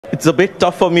it's a bit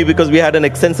tough for me because we had an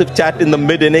extensive chat in the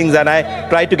mid-innings and I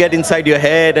tried to get inside your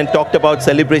head and talked about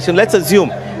celebration. Let's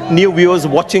assume new viewers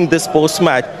watching this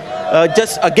post-match,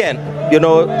 just again, you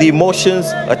know, the emotions,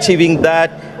 achieving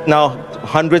that, now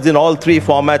hundreds in all three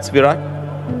formats, Virat.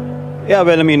 Yeah,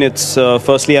 well, I mean, it's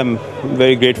firstly, I'm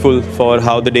very grateful for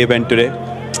how the day went today.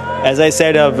 As I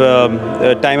said,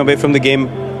 time away from the game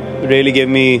really gave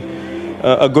me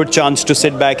a good chance to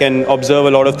sit back and observe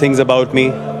a lot of things about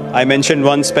me. I mentioned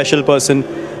one special person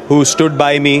who stood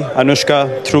by me,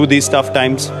 Anushka, through these tough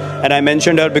times. And I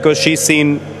mentioned her because she's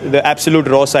seen the absolute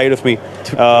raw side of me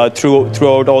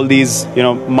throughout all these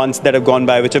months that have gone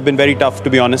by, which have been very tough, to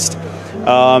be honest.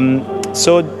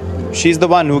 So she's the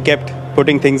one who kept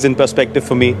putting things in perspective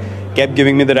for me, kept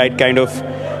giving me the right kind of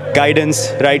guidance,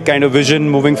 right kind of vision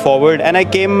moving forward. And I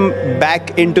came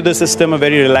back into the system a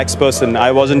very relaxed person.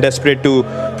 I wasn't desperate to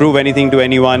prove anything to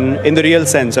anyone in the real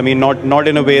sense. I mean, not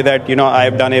in a way that,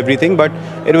 I've done everything, but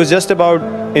it was just about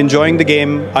enjoying the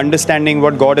game, understanding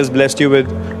what God has blessed you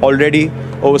with already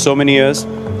over so many years,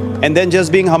 and then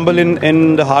just being humble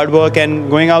in the hard work and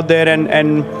going out there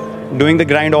and doing the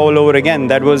grind all over again.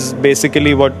 That was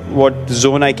basically what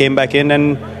zone I came back in.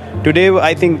 And today,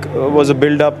 I think, was a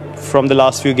build-up from the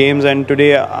last few games, and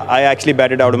today I actually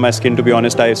batted out of my skin, to be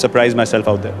honest. I surprised myself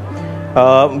out there.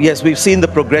 Yes, we've seen the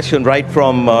progression right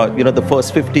from the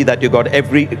first 50 that you got.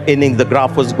 Every inning, the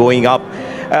graph was going up.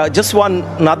 Just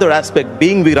another aspect,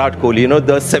 being Virat Kohli,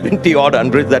 the 70-odd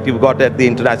hundreds that you've got at the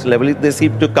international level, they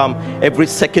seem to come every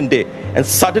second day. And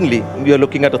suddenly, you're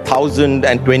looking at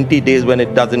 1,020 days when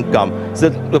it doesn't come.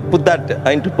 So put that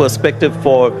into perspective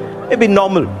for maybe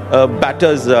normal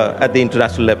batters at the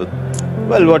international level.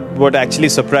 Well, what actually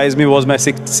surprised me was my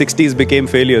 60s became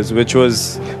failures, which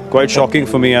was quite shocking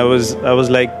for me. I was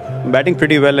like batting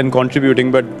pretty well and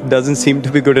contributing, but doesn't seem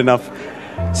to be good enough.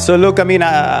 So look, I mean,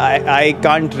 I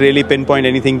can't really pinpoint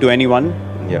anything to anyone.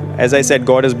 Yeah. As I said,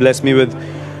 God has blessed me with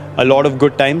a lot of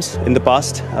good times in the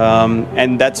past,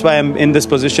 and that's why I'm in this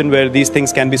position where these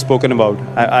things can be spoken about.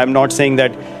 I'm not saying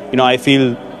that I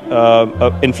feel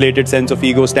an inflated sense of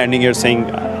ego standing here saying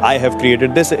I have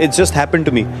created this. It's just happened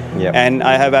to me. Yeah. And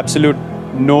I have absolute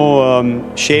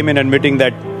no shame in admitting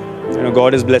that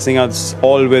God is blessing us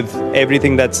all with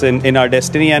everything that's in our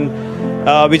destiny, and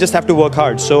we just have to work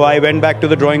hard. So I went back to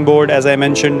the drawing board, as I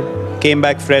mentioned, came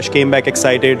back fresh, came back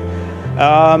excited.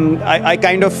 I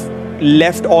kind of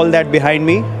left all that behind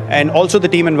me, and also the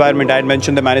team environment. I had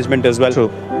mentioned the management as well.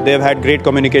 True. They've had great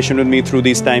communication with me through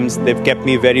these times. They've kept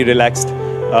me very relaxed,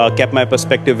 kept my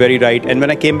perspective very right. And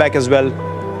when I came back as well,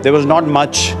 there was not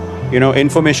much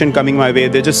information coming my way.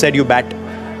 They just said, you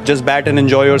just bat and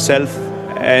enjoy yourself.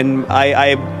 And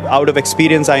I out of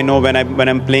experience, I know when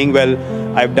I'm playing well,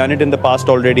 I've done it in the past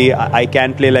already. I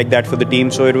can play like that for the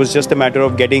team. So it was just a matter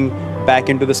of getting back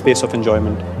into the space of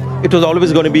enjoyment. It was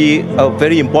always going to be a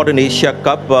very important Asia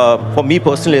Cup for me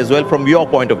personally as well. From your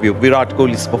point of view, Virat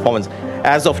Kohli's performance.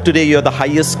 As of today, you're the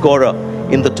highest scorer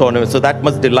in the tournament, so that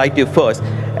must delight you first.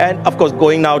 And of course,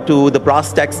 going now to the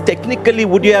brass tacks, technically,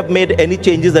 would you have made any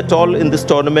changes at all in this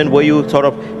tournament? Were you sort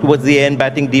of towards the end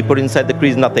batting deeper inside the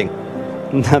crease? Nothing?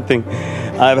 Nothing.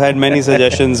 I've had many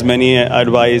suggestions, many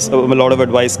advice, a lot of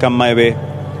advice come my way,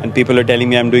 and people are telling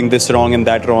me I'm doing this wrong and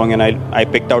that wrong, and I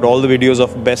picked out all the videos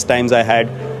of best times I had.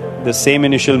 The same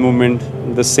initial movement,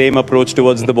 the same approach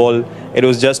towards the ball. It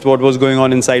was just what was going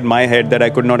on inside my head that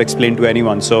I could not explain to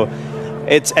anyone. So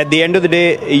it's at the end of the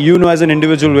day, as an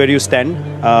individual where you stand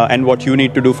and what you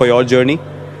need to do for your journey.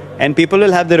 And people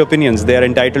will have their opinions. They are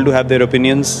entitled to have their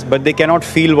opinions, but they cannot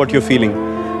feel what you're feeling.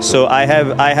 So I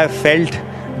have felt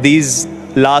these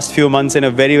last few months in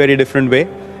a very, very different way,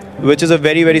 which is a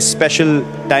very, very special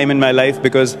time in my life,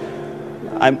 because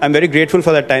I'm very grateful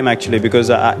for that time actually, because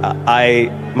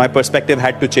my perspective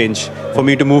had to change for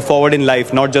me to move forward in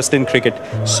life, not just in cricket.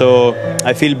 So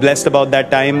I feel blessed about that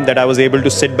time, that I was able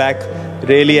to sit back,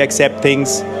 really accept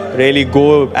things, really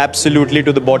go absolutely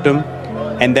to the bottom,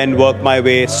 and then work my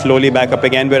way slowly back up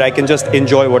again, where I can just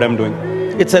enjoy what I'm doing.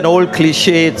 It's an old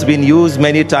cliche, it's been used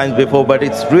many times before, but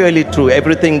it's really true.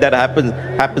 Everything that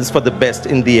happens for the best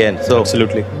in the end. So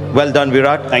absolutely. Well done,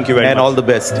 Virat. Thank you very much. And all the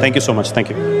best. Thank you so much. Thank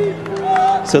you.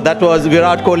 So that was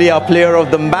Virat Kohli, our player of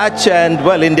the match, and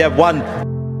well, India won